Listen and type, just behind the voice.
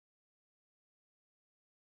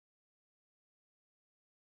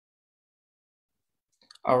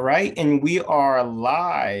All right, and we are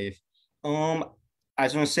live. Um, I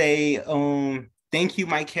just want to say, thank you,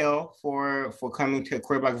 Mikeal, for coming to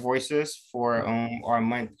Queer Black Voices for our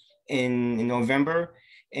month in November,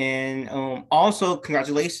 and also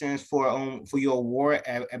congratulations for your award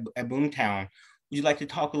at Boomtown. Would you like to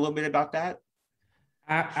talk a little bit about that?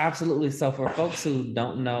 Absolutely. So for folks who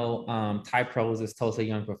don't know, Thai Pros is Tulsa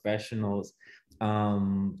Young Professionals.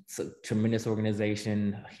 It's a tremendous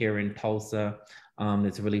organization here in Tulsa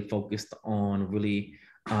that's really focused on really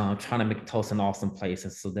trying to make Tulsa an awesome place.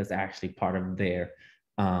 And so that's actually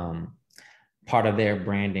um, part of their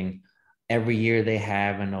branding. Every year they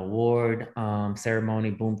have an award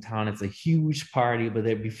ceremony. Boomtown, it's a huge party, but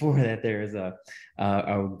before that, there is a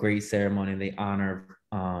great ceremony. They honor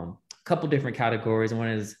couple different categories. One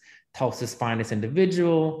is Tulsa's finest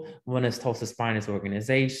individual, one is Tulsa's finest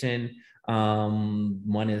organization,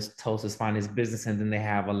 one is Tulsa's finest business, and then they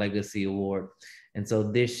have a legacy award. And so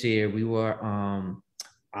this year we were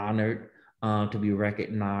honored to be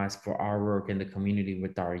recognized for our work in the community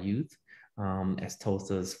with our youth as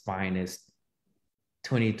Tulsa's finest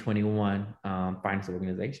 2021 finest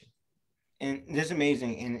organization. And that's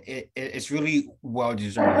amazing, and it's really well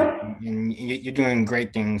deserved. And you're doing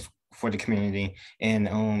great things for the community, and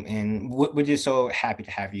we're just so happy to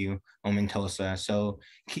have you in Tulsa. So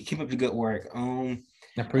keep up the good work. I Um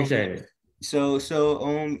appreciate it.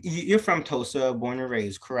 you're from Tulsa, born and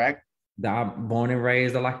raised, correct? I'm born and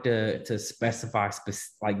raised. I like to specify,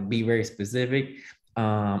 like be very specific.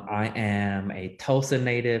 I am a Tulsa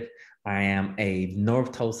native. I am a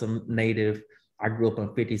North Tulsa native. I grew up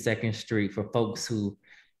on 52nd Street. For folks who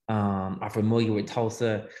are familiar with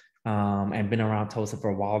Tulsa and been around Tulsa for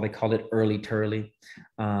a while, they call it early Turley.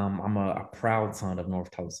 I'm a proud son of North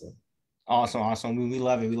Tulsa. Awesome, awesome. We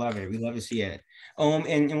love it. We love it. We love to see it.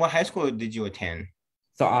 And what high school did you attend?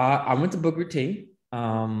 So I went to Booker T.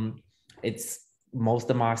 It's most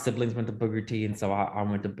of my siblings went to Booker T, and so I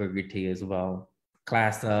went to Booker T as well.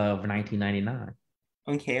 Class of 1999.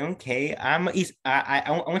 Okay, okay. I'm a East.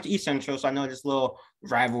 I went to East Central, so I know this little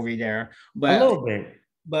rivalry there. A But little bit.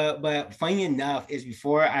 but funny enough is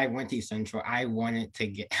before I went to East Central, I wanted to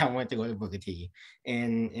get I wanted to go to Booker T,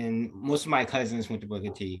 and most of my cousins went to Booker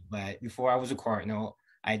T. But before I was a Cardinal,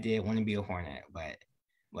 I did want to be a Hornet, but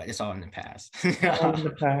it's all in the past. All in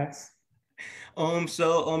the past.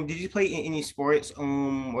 Did you play in any sports?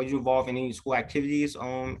 Were you involved in any school activities?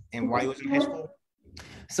 And while you was in high school?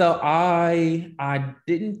 So I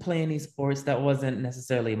didn't play any sports. That wasn't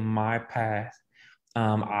necessarily my path.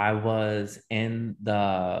 I was in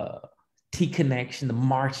the T Connection, the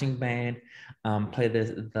marching band, played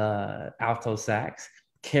the alto sax,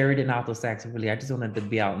 carried an alto sax. Really, I just wanted to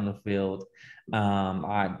be out in the field.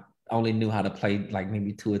 I only knew how to play like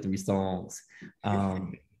maybe two or three songs.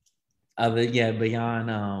 Um,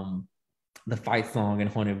 beyond the fight song and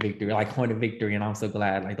Hornet Victory, like Hornet Victory, and I'm so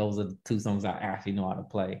glad. Like those are the two songs I actually know how to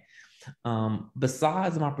play.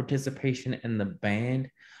 Besides my participation in the band,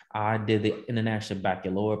 I did the International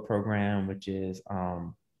Baccalaureate program, which is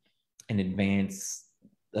an advanced,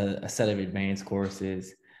 a set of advanced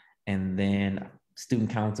courses, and then student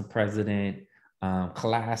council president,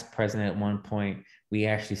 class president at one point. We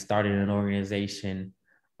actually started an organization.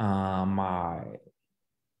 My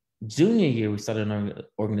junior year, we started an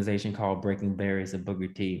organization called Breaking Barriers at Booker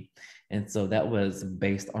T. And so that was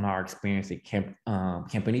based on our experience at Camp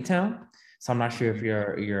Anytown. So I'm not sure if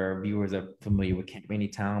your viewers are familiar with Camp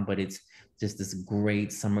Anytown, but it's just this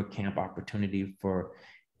great summer camp opportunity for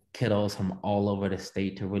kiddos from all over the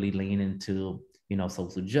state to really lean into,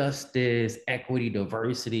 social justice, equity,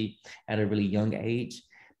 diversity at a really young age.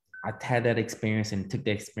 I had that experience and took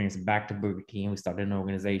that experience back to Burger King. We started an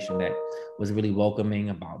organization that was really welcoming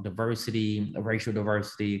about diversity, racial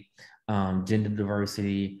diversity, gender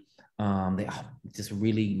diversity. They just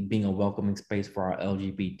really being a welcoming space for our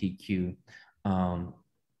LGBTQ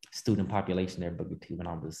student population there at Burger T when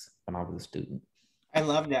I was a student. I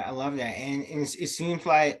love that. I love that, and it seems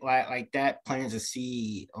like that plans a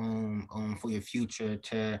seed for your future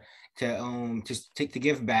to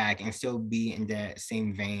give back and still be in that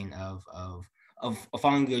same vein of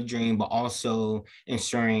following your dream, but also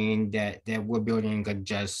ensuring that we're building a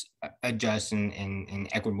just and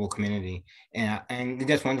equitable community. And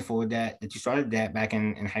that's wonderful that you started that back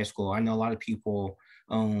in high school. I know a lot of people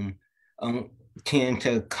um um tend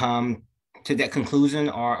to come to that conclusion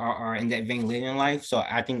or in that vein later in life. So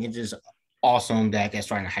I think it's just awesome that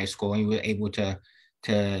starting in high school and you were able to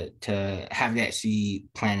have that seed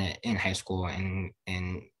planted in high school and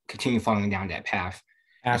continue following down that path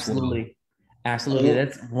as well. Absolutely. Absolutely. Oh,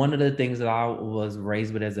 That's one of the things that I was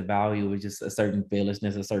raised with as a value was just a certain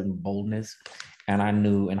fearlessness, a certain boldness. And I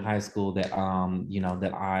knew in high school that,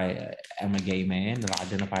 that I am a gay man, that I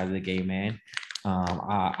identify as a gay man.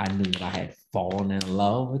 I knew that I had fallen in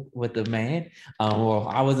love with a man. Well,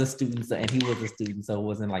 I was a student, and he was a student, so it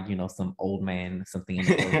wasn't like, some old man, something in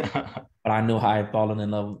the first. But I knew I had fallen in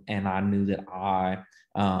love, and I knew that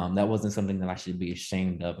that wasn't something that I should be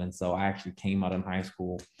ashamed of. And so I actually came out in high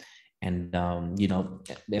school, and in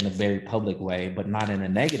a very public way, but not in a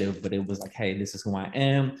negative. But it was like, hey, this is who I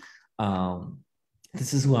am.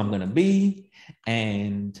 This is who I'm gonna be,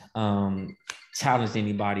 and challenge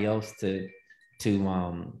anybody else to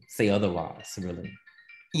say otherwise, really.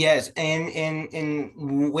 Yes, and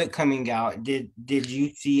with coming out, did you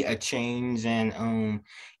see a change in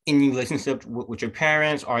your relationship with your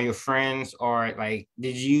parents or your friends, or like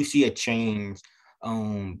did you see a change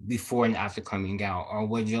before and after coming out, or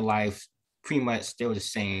was your life pretty much still the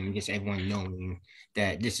same, just everyone knowing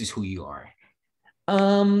that this is who you are?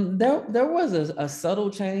 There was a subtle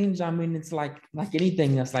change. I mean, it's like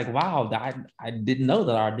anything that's like, wow, I didn't know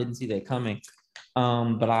that, or I didn't see that coming.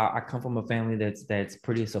 But I come from a family that's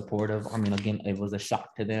pretty supportive. I mean, again, it was a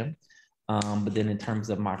shock to them. But then in terms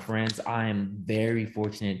of my friends, I am very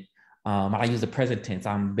fortunate. I use the present tense.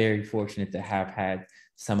 I'm very fortunate to have had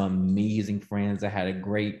some amazing friends. I had a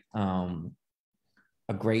great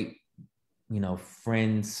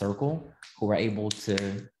friend circle who were able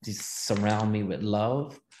to just surround me with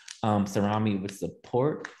love, surround me with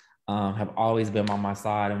support, have always been by my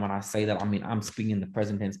side. And when I say that, I mean, I'm speaking in the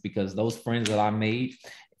present tense, because those friends that I made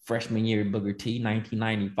freshman year at Booker T,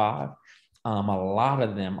 1995, a lot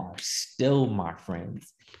of them are still my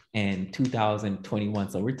friends in 2021.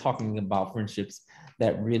 So we're talking about friendships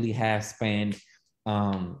that really have spanned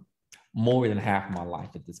more than half my life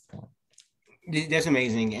at this point. That's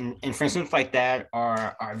amazing, and friendships like that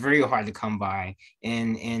are very hard to come by,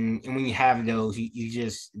 and when you have those, you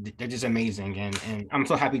just they're just amazing, and I'm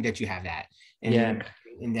so happy that you have that, and Yeah.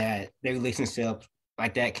 and that the relationship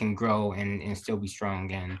like that can grow and still be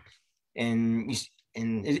strong, and you,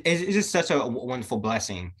 and it's just such a wonderful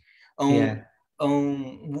blessing. Yeah.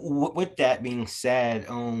 With that being said,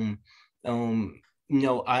 I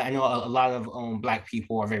know a lot of Black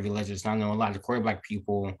people are very religious. I know a lot of queer Black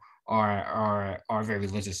people are very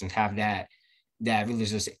religious and have that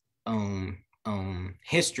religious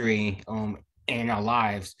history in our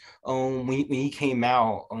lives. When you came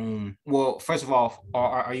out, well, first of all,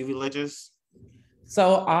 are you religious?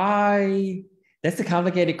 So that's a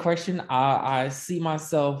complicated question. I see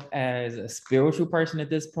myself as a spiritual person at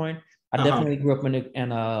this point. I Uh-huh. definitely grew up in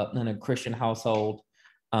a Christian household.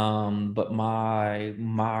 But my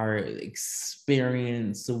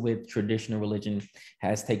experience with traditional religion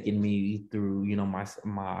has taken me through,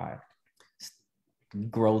 my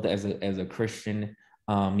growth as a Christian,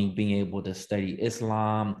 me being able to study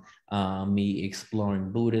Islam, me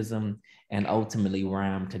exploring Buddhism, and ultimately where I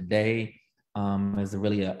am today, is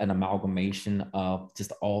really an amalgamation of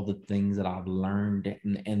just all the things that I've learned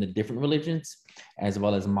in the different religions, as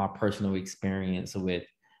well as my personal experience with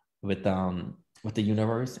the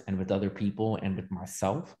universe and with other people and with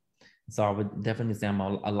myself. So I would definitely say I'm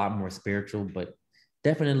a lot more spiritual, but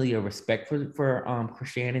definitely a respect for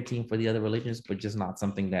Christianity and for the other religions, but just not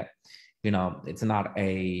something that, it's not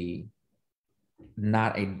a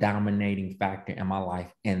dominating factor in my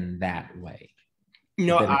life in that way.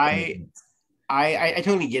 No, If that makes any sense. I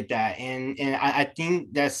totally get that, and I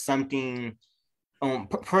think that's something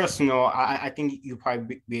personal. I think you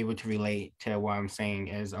probably be able to relate to what I'm saying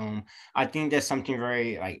is I think that's something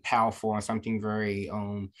very like powerful and something very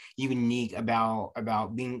unique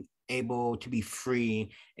about being able to be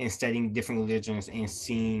free and studying different religions and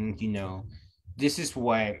seeing, this is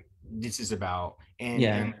what this is about,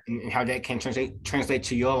 Yeah, and how that can translate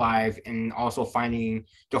to your life, and also finding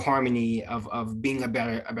the harmony of being a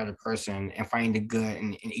better person and finding the good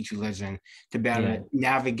in each religion to better yeah,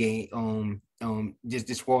 navigate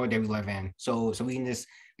this world that we live in, so we can just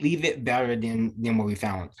leave it better than what we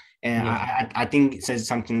found. And yeah, I think it says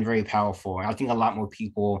something very powerful. I think a lot more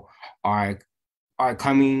people are are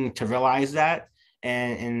coming to realize that,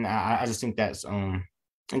 and I just think that's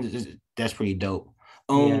pretty dope.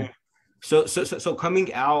 yeah. So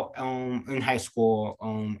coming out in high school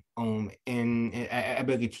at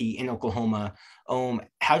Booker T in Oklahoma,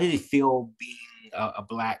 how did it feel being a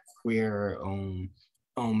Black queer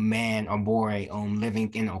man or boy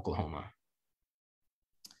living in Oklahoma?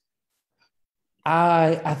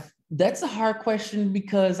 I That's a hard question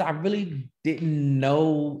because I really didn't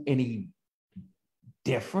know any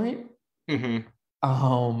different. Mm-hmm.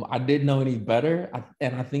 I didn't know any better,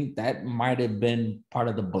 and I think that might have been part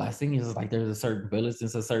of the blessing. Is like there's a certain village,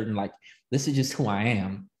 there's a certain like this is just who I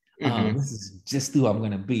am. This is just who I'm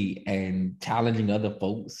going to be, and challenging other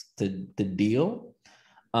folks to deal.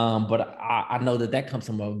 But I know that comes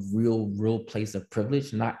from a real place of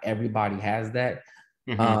privilege. Not everybody has that.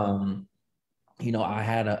 You know, I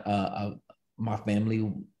had my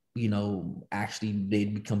family, you know, actually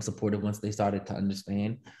they'd become supportive once they started to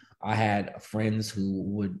understand. I had friends who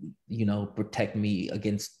would, you know, protect me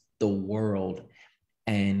against the world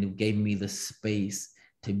and gave me the space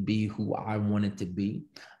to be who I wanted to be.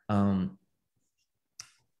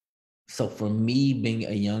 So for me, being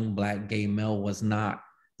a young Black gay male was not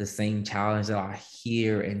the same challenge that I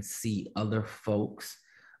hear and see other folks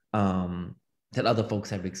that other folks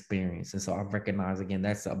have experienced. And so I recognize, again,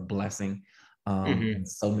 that's a blessing in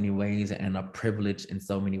so many ways and a privilege in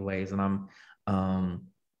so many ways. And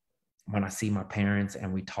when I see my parents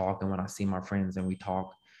and we talk, and when I see my friends and we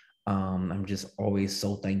talk, I'm just always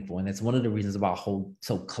so thankful. And that's one of the reasons why I hold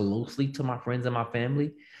so closely to my friends and my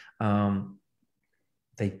family.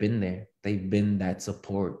 They've been there. They've been that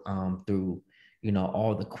support through, you know,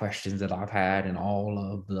 all the questions that I've had and all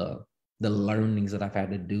of the learnings that I've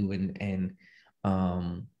had to do and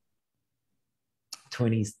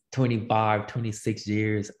 20, 25, 26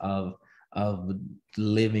 years of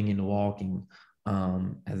living and walking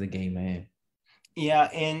as a gay man. Yeah,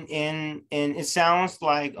 and it sounds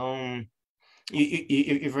like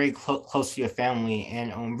you're very close to your family,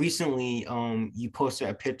 and recently you posted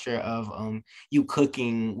a picture of you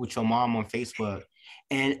cooking with your mom on Facebook,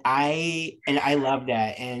 and I love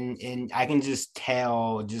that, and I can just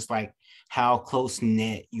tell just like how close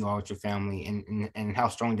knit you are with your family, and how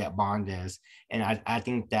strong that bond is, and I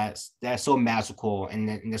think that's so magical, and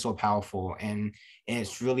that's so powerful, and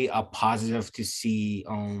it's really a positive to see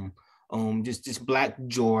just Black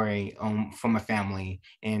joy from a family,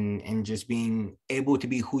 and just being able to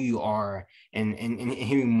be who you are, and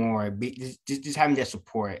hearing more, just having that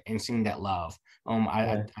support and seeing that love.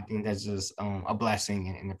 I think that's just a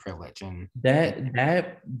blessing and a privilege. And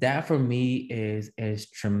that for me is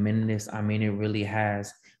tremendous. I mean, it really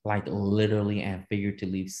has, like, literally and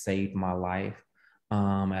figuratively saved my life,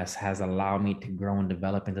 as has allowed me to grow and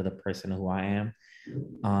develop into the person who I am.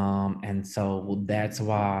 And so that's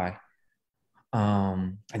why,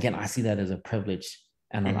 again, I see that as a privilege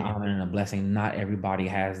and an honor and a blessing. Not everybody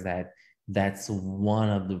has that. That's one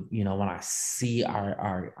of the, you know, when I see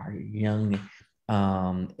our young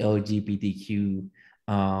LGBTQ,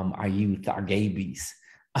 our youth, our gabies,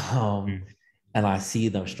 and I see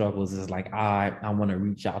them struggles, it's like I want to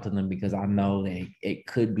reach out to them, because I know that it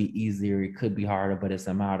could be easier, it could be harder, but it's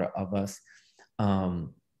a matter of us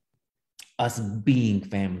being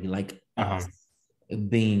family, like us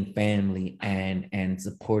being family, and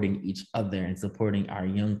supporting each other, and supporting our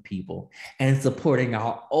young people, and supporting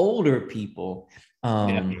our older people,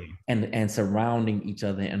 and surrounding each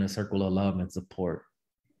other in a circle of love and support.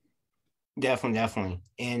 Definitely,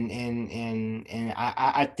 and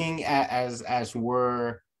I think as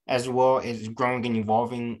we're, as well as growing and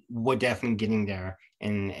evolving, we're definitely getting there,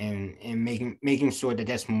 and making sure that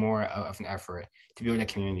that's more of an effort to build that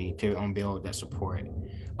community, to build that support.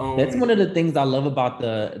 That's one of the things I love about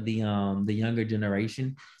the younger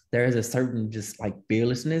generation. There is a certain just like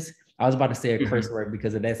fearlessness. I was about to say a curse word,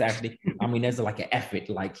 because that's actually, I mean, that's like an effort.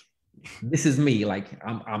 Like, this is me. Like,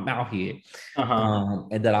 I'm out here,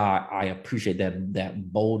 and that I appreciate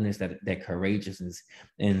that boldness, that courageousness.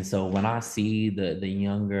 And so when I see the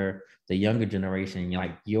younger generation,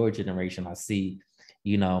 like your generation, I see,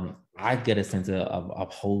 you know, I get a sense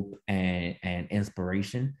of hope and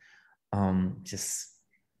inspiration. Just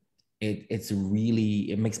it's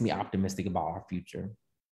really, it makes me optimistic about our future.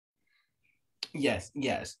 Yes.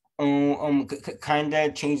 Kind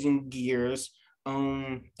of changing gears.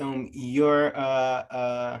 You're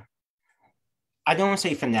I don't want to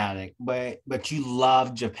say fanatic, but you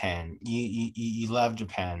love Japan. You love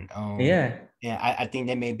Japan. Yeah. Yeah, I think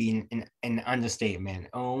that may be an understatement.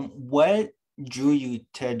 What drew you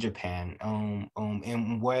to Japan?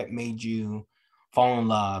 And what made you fall in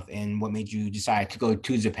love, and what made you decide to go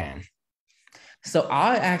to Japan? So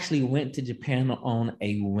I actually went to Japan on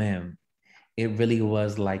a whim. It really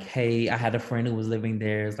was like, hey, I had a friend who was living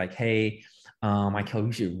there. It's like, hey, Mikeal,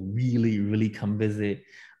 you should really come visit.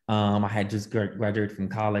 I had just graduated from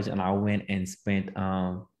college, and I went and spent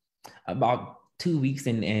about 2 weeks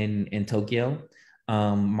in Tokyo.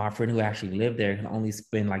 My friend who actually lived there can only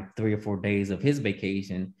spend like 3 or 4 days of his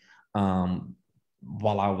vacation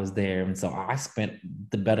while I was there. And so I spent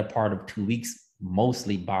the better part of 2 weeks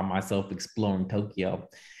mostly by myself exploring Tokyo.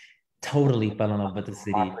 Totally fell in love with the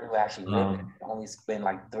city. My friend who actually lived there only spent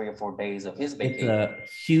like 3 or 4 days of his vacation. It's a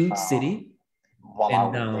huge city. while I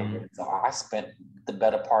was there. So I spent the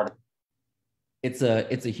better part of it's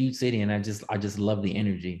a huge city, and I just love the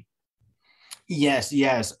energy. Yes,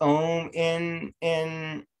 yes. And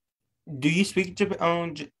do you speak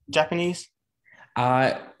Japanese?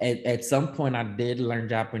 At some point I did learn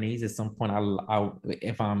Japanese. At some point, I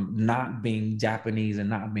if I'm not being Japanese and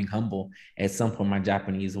not being humble, at some point my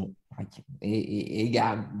Japanese it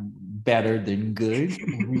got better than good,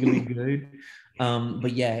 really good.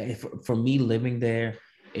 But yeah, for me living there,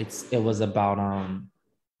 it was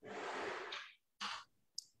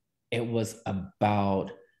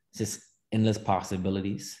about just endless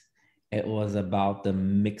possibilities. It was about the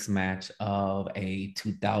mix match of a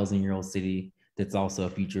 2,000-year-old city that's also a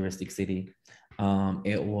futuristic city.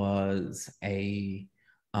 It was an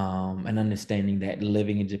understanding that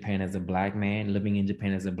living in Japan as a Black man, living in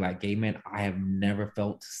Japan as a Black gay man, I have never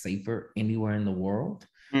felt safer anywhere in the world.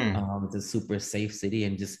 It's a super safe city,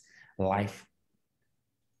 and just life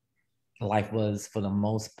was, for the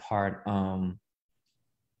most part,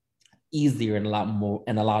 easier in a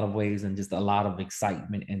lot of ways, and just a lot of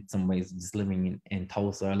excitement in some ways. Just living in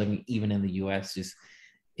Tulsa, or living even in the US, is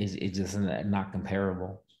just not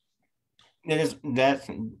comparable. That's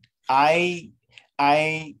I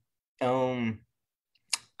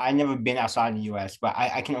I never been outside the US, but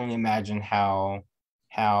I can only imagine how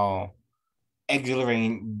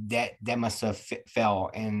exhilarating that must have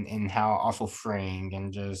felt, and how also freeing,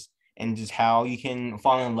 and just how you can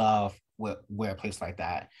fall in love with a place like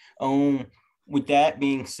that. With that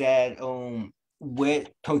being said, with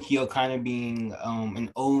Tokyo kind of being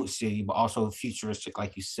an old city but also futuristic,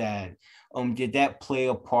 like you said, did that play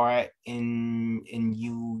a part in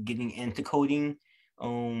you getting into coding?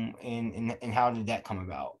 And how did that come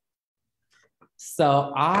about?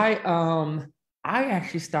 So I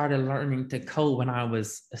actually started learning to code when I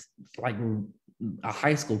was like a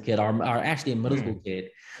high school kid, or actually a middle school kid.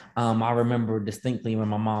 I remember distinctly when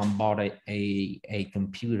my mom bought a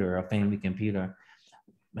computer, a family computer.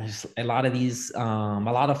 A lot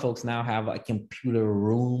of folks now have a computer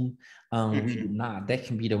room. We do not. That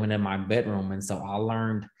computer went in my bedroom, and so I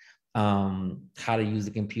learned how to use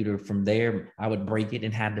the computer from there. I would break it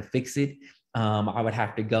and had to fix it. I would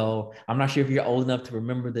have to go. I'm not sure if you're old enough to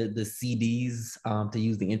remember the CDs to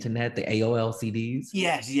use the internet, the AOL CDs.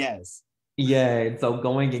 Yes, yes. Yeah, and so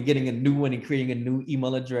going and getting a new one and creating a new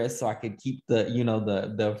email address so I could keep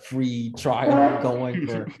the free trial going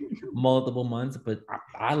for multiple months. But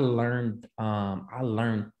I learned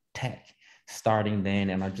tech starting then,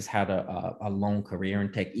 and I just had a long career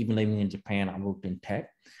in tech. Even living in Japan, I worked in tech.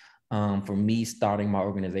 For me, starting my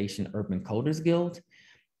organization, Urban Coders Guild,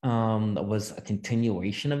 was a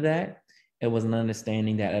continuation of that. It was an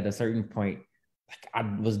understanding that at a certain point, like, I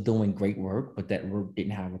was doing great work, but that work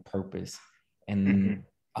didn't have a purpose. And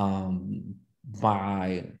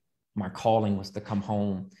my calling was to come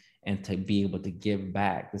home and to be able to give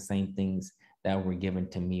back the same things that were given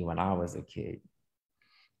to me when I was a kid.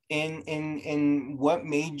 And what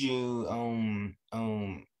made you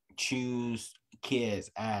choose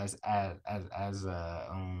kids as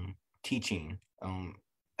teaching?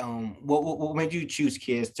 What made you choose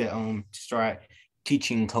kids to start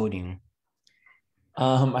teaching coding?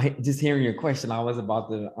 Just hearing your question, I was about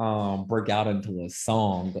to break out into a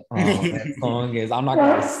song. That song is, I'm not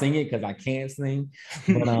gonna sing it because I can't sing,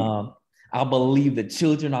 but I believe the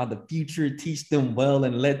children are the future. Teach them well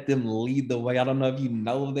and let them lead the way. I don't know if you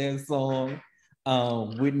know that song.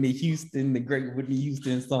 Whitney Houston, the great Whitney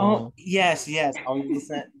Houston song. Oh, yes, yes. I'll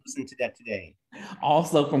listen to that today.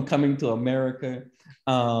 Also from Coming to America,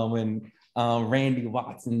 when Randy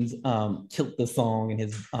Watson's killed the song in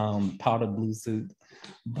his powder blue suit.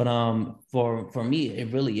 But for me,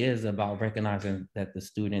 it really is about recognizing that the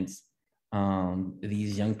students,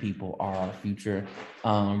 these young people, are our future.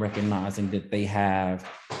 Recognizing that they have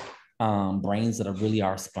brains that really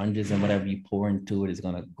are sponges, and whatever you pour into it is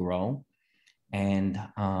going to grow. And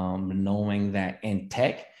knowing that in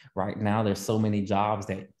tech right now, there's so many jobs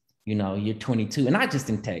that, you're 22, and not just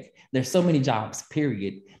in tech. There's so many jobs,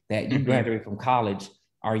 period, that you graduate from college,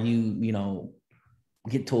 or you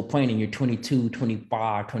get to a point and you're 22,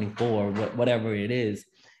 25, 24, whatever it is.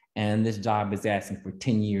 And this job is asking for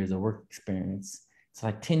 10 years of work experience. It's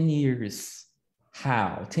like 10 years,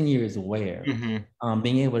 how? 10 years where?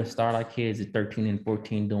 Being able to start our kids at 13 and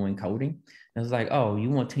 14 doing coding. And it's like, oh, you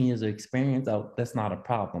want 10 years of experience? Oh, that's not a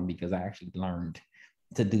problem, because I actually learned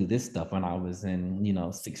to do this stuff when I was in,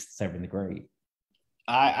 6th, 7th grade.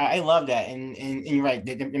 I love that, and you're right.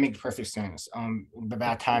 That makes perfect sense. But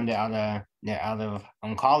by the time they're out of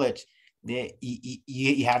college,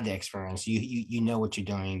 you have the experience. You know what you're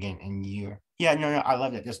doing, and Yeah, no, I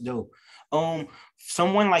love that. That's dope.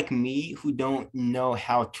 Someone like me who don't know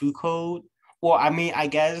how to code, well, I mean, I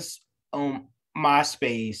guess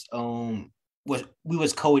MySpace we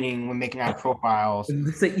was coding when making our profiles.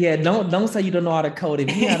 So, yeah, don't say you don't know how to code.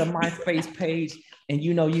 If you had a MySpace page and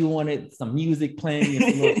you know you wanted some music playing and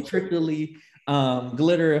some little trickly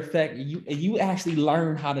glitter effect, you actually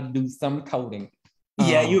learned how to do some coding.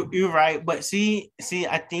 Yeah, you're right. But see,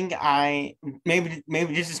 I think maybe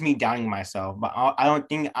this is me doubting myself, but I don't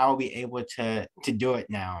think I'll be able to do it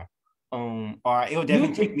now. Or it will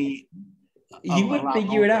definitely take me a You would lot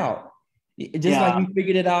figure it longer. out. Just like Yeah, you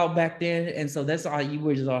figured it out back then. And so that's all you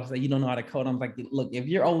were just all say, you don't know how to code. I'm like, look, if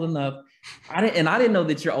you're old enough, I didn't know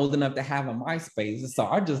that you're old enough to have a MySpace. So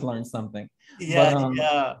I just learned something. But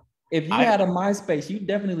yeah. if you I had a MySpace, you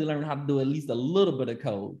definitely learned how to do at least a little bit of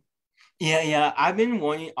code. Yeah. I've been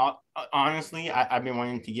wanting, honestly, I've been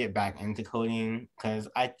wanting to get back into coding because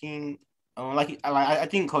I think, I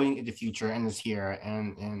think coding is the future and is here,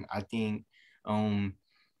 and I think,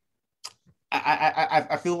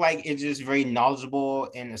 I feel like it's just very knowledgeable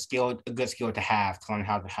and a good skill to have to learn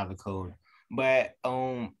how to code. But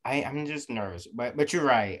I'm just nervous. But you're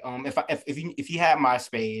right. If you had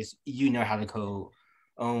MySpace, you know how to code.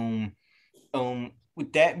 Um,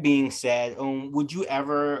 with that being said, would you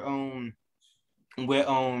ever with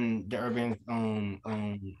the urban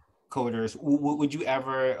coders, would you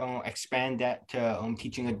ever expand that to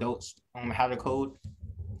teaching adults how to code?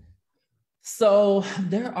 So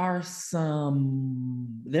there are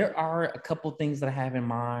a couple things that I have in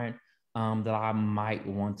mind that I might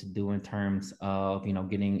want to do in terms of,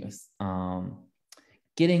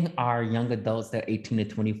 getting our young adults, that 18 to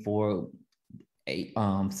 24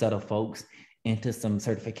 set of folks, into some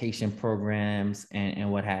certification programs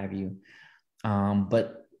and what have you.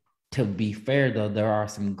 But to be fair, though, there are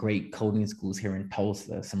some great coding schools here in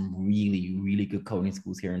Tulsa, some really, really good coding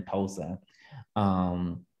schools here in Tulsa.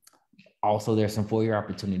 Um, Also, there's some 4-year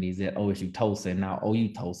opportunities at OSU Tulsa, and now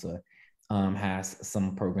OU Tulsa has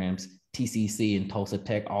some programs. TCC and Tulsa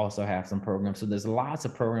Tech also have some programs. So there's lots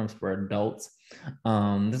of programs for adults.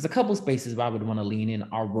 There's a couple spaces where I would want to lean in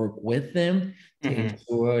or work with them to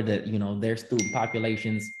ensure that, their student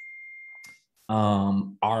populations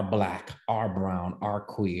are Black, are brown, are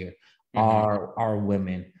queer, are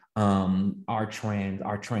women, are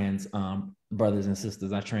trans brothers and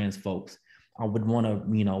sisters, are trans folks. I would want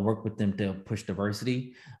to, work with them to push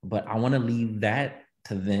diversity, but I want to leave that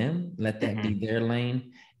to them, let that be their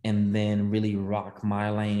lane, and then really rock my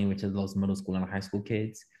lane, which is those middle school and high school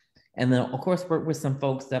kids. And then, of course, work with some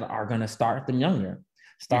folks that are going to start them younger,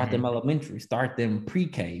 start them elementary, start them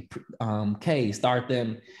pre-K, K, start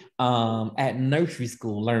them at nursery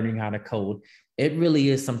school, learning how to code. It really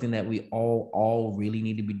is something that we all really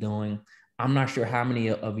need to be doing. I'm not sure how many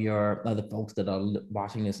of your other folks that are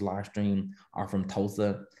watching this live stream are from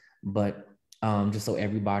Tulsa, but just so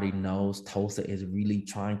everybody knows, Tulsa is really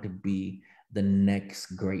trying to be the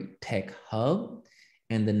next great tech hub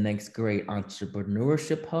and the next great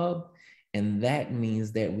entrepreneurship hub. And that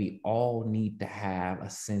means that we all need to have a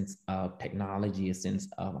sense of technology, a sense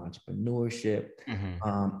of entrepreneurship.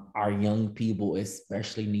 Our young people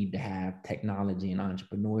especially need to have technology and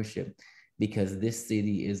entrepreneurship, because this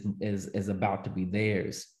city is about to be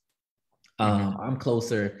theirs. I'm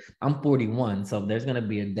closer, I'm 41, so there's going to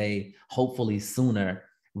be a day, hopefully sooner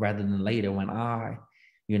rather than later, when I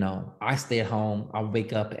stay at home, I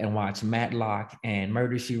wake up and watch Matlock and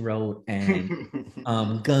Murder, She Wrote and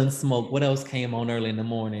Gunsmoke. What else came on early in the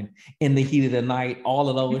morning? In the Heat of the Night, all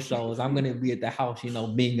of those shows. I'm going to be at the house,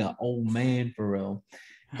 being an old man for real.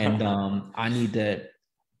 And I need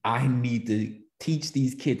to teach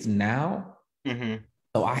these kids now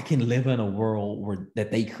so I can live in a world that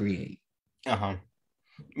they create. And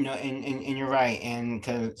you're right, and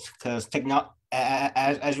because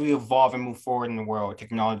as we evolve and move forward in the world,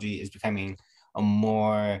 technology is becoming a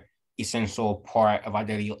more essential part of our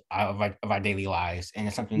daily lives, and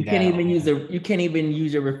it's something You can't that even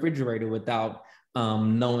use your refrigerator without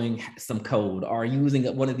knowing some code, or using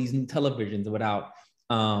one of these new televisions without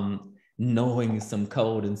knowing some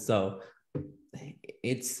code. And so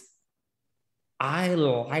I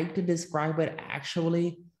like to describe it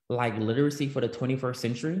actually like literacy for the 21st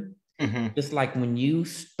century. Just like when you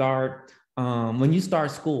start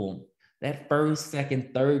school, that first,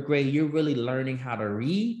 second, third grade, you're really learning how to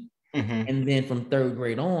read. And then from third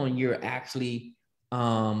grade on, you're actually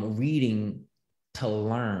reading to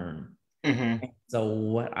learn. So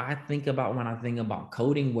what I think about when I think about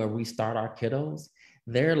coding, where we start our kiddos,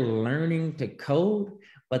 they're learning to code,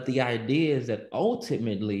 but the idea is that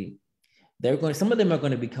ultimately some of them are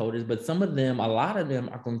going to be coders, but a lot of them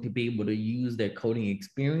are going to be able to use their coding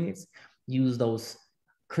experience, use those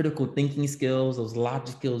critical thinking skills, those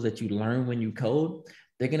logic skills that you learn when you code.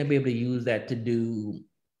 They're going to be able to use that to do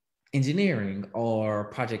engineering or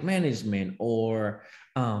project management or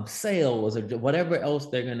sales or whatever else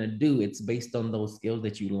they're going to do. It's based on those skills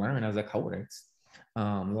that you learn as a coder. It's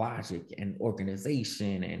logic and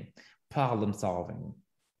organization and problem solving.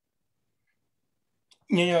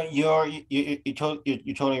 You know, you're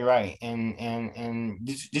totally right, and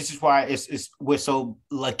this is why we're so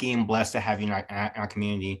lucky and blessed to have you in our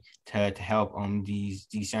community to help these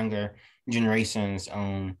younger generations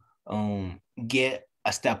get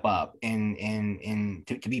a step up and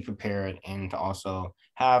to be prepared, and to also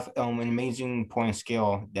have an amazing point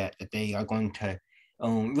skill that they are going to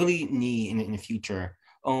really need in the future.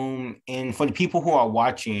 And for the people who are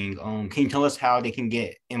watching, can you tell us how they can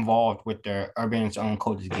get involved with the Urban's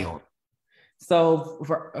Coders Guild? So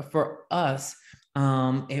for us,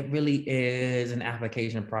 it really is an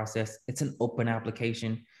application process. It's an open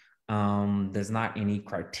application. There's not any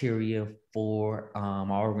criteria for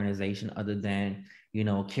our organization other than,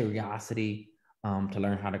 curiosity, to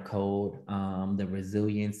learn how to code, the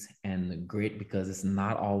resilience and the grit, because it's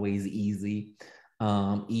not always easy.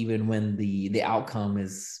 Even when the outcome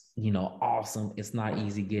is, awesome, it's not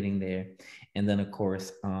easy getting there. And then of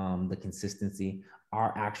course, the consistency.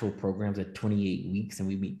 Our actual programs are 28 weeks and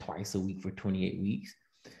we meet twice a week for 28 weeks.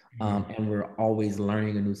 And we're always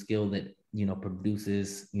learning a new skill that,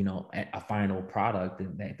 produces, a final product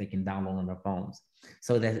that they can download on their phones.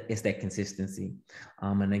 So that it's that consistency.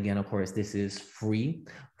 And again, of course, this is free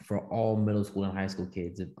for all middle school and high school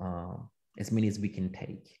kids, as many as we can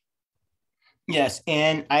take. Yes,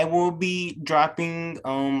 and I will be dropping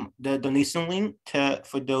the donation link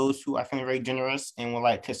for those who I find very generous and would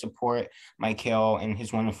like to support Mikeal and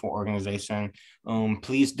his wonderful organization.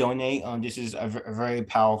 Please donate. This is a very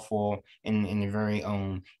powerful and a very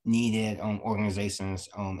needed organizations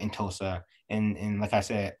in Tulsa. And like I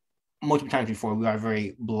said multiple times before, we are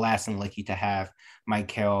very blessed and lucky to have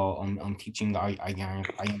Mikeal teaching our young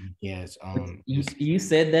kids. You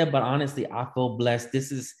said that, but honestly, I feel blessed.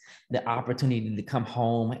 This is the opportunity to come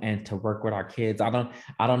home and to work with our kids. I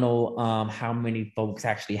don't know how many folks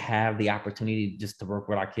actually have the opportunity just to work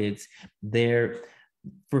with our kids. They're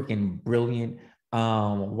freaking brilliant.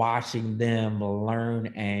 Watching them learn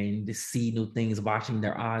and see new things, watching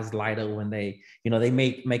their eyes light up when they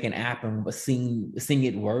make an app and seeing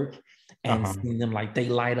it work, and seeing them like they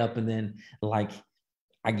light up, and then like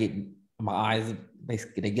I get my eyes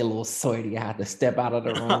basically, they get a little sweaty. I have to step out of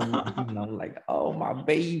the room, like, oh, my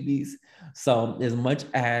babies. So as much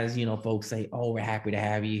as, folks say, oh, we're happy to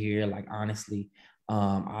have you here, like, honestly,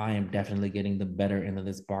 I am definitely getting the better end of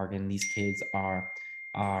this bargain. These kids are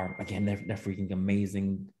again, they're freaking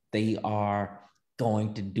amazing. They are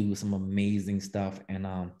going to do some amazing stuff, and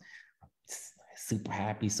super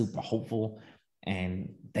happy, super hopeful, and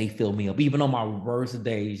they fill me up. Even on my worst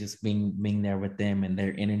days, just being there with them and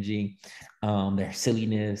their energy, their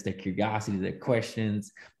silliness, their curiosity, their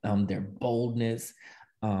questions, their boldness.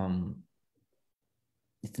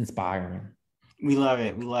 It's inspiring. We love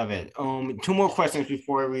it. We love it. Two more questions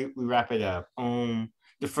before we wrap it up.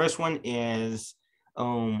 The first one is,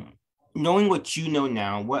 knowing what you know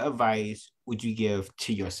now, what advice would you give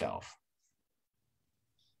to yourself?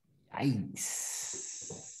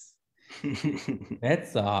 Nice.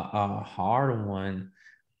 That's a hard one.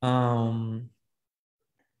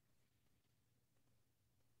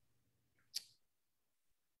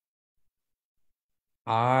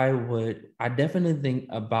 I definitely think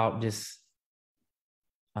about just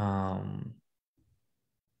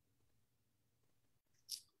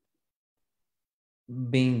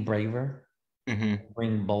being braver,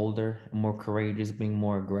 being bolder, more courageous, being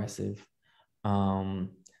more aggressive.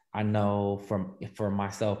 I know for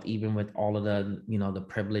myself, even with all of the, the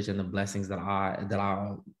privilege and the blessings that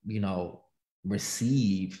I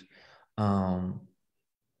received,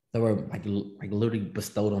 that were like literally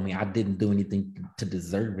bestowed on me. I didn't do anything to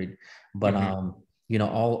deserve it, but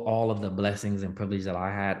all of the blessings and privilege that I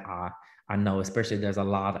had, I know, especially there's a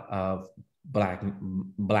lot of black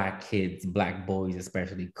kids, black boys,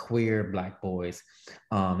 especially queer black boys,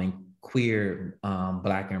 and queer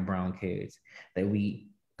black and brown kids, that we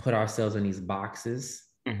put ourselves in these boxes.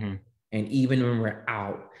 And even when we're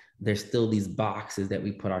out, there's still these boxes that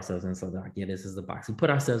we put ourselves in. So like, yeah, this is the box. We put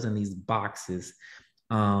ourselves in these boxes.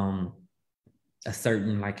 A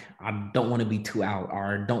certain, like, I don't want to be too out,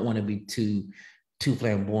 or I don't want to be too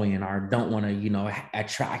flamboyant, or I don't want to,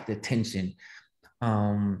 attract attention.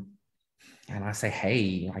 And I say,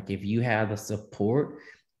 hey, like, if you have the support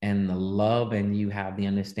and the love, and you have the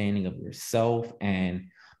understanding of yourself. And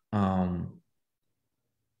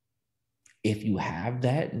if you have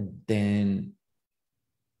that, then,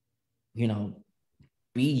 you know,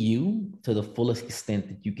 be you to the fullest extent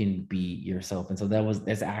that you can be yourself. And so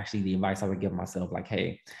that's actually the advice I would give myself. Like,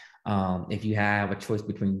 hey, if you have a choice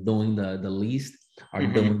between doing the least or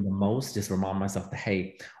doing the most, just remind myself that,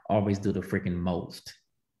 hey, always do the freaking most.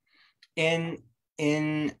 And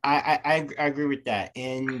I agree with that.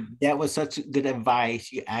 And that was such good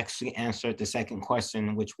advice. You actually answered the second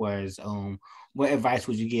question, which was what advice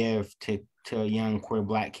would you give to young queer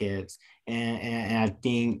Black kids? And I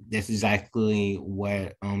think that's exactly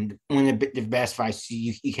what one of the best advice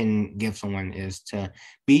you can give someone is to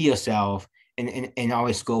be yourself and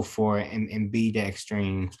always go for it and be the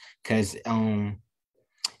extreme, because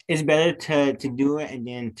it's better to do it and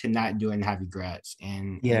then to not do it and have regrets.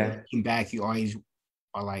 And looking back, you always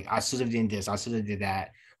are like, I should have done this, I should have did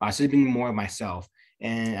that, I should have been more myself.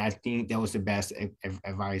 And I think that was the best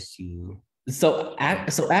advice to. So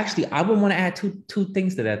actually, I would want to add two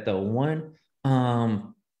things to that though. One,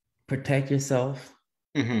 protect yourself.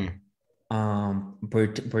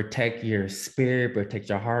 Protect your spirit, protect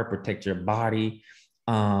your heart, protect your body.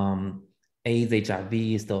 AIDS, HIV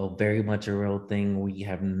is still very much a real thing. We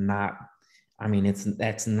have not, I mean,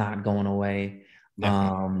 that's not going away.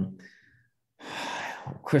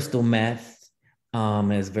 Crystal meth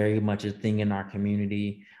is very much a thing in our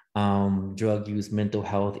community. Drug use, mental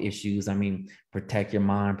health issues. I mean, protect your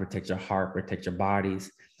mind, protect your heart, protect your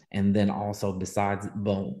bodies. And then also, besides,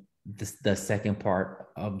 well, the second part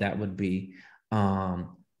of that would be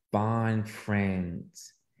find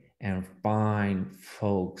friends and find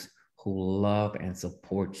folks who love and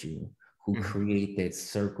support you, who create that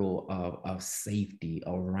circle of safety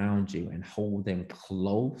around you and hold them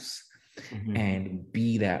close, and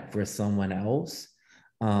be that for someone else.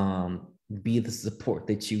 Be the support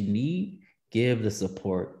that you need, give the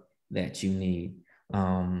support that you need.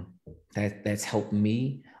 That's helped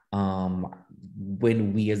me.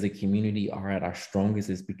 When we as a community are at our strongest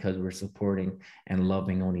is because we're supporting and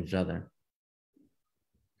loving on each other.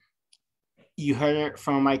 You heard it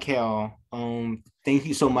from Mikeal. Thank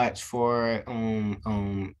you so much for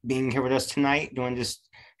being here with us tonight during this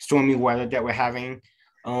stormy weather that we're having.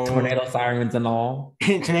 Tornado sirens and all.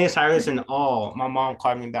 Tornado sirens and all. My mom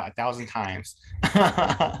called me about 1,000 times.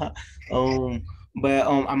 But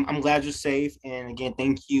I'm glad you're safe. And again,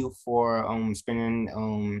 thank you for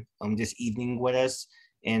spending this evening with us.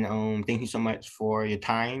 And thank you so much for your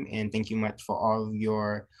time. And thank you much for all of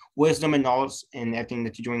your wisdom and knowledge and everything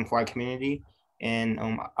that you're doing for our community. And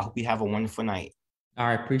I hope you have a wonderful night. All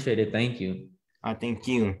right, appreciate it. Thank you. Thank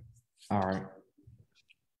you. All right.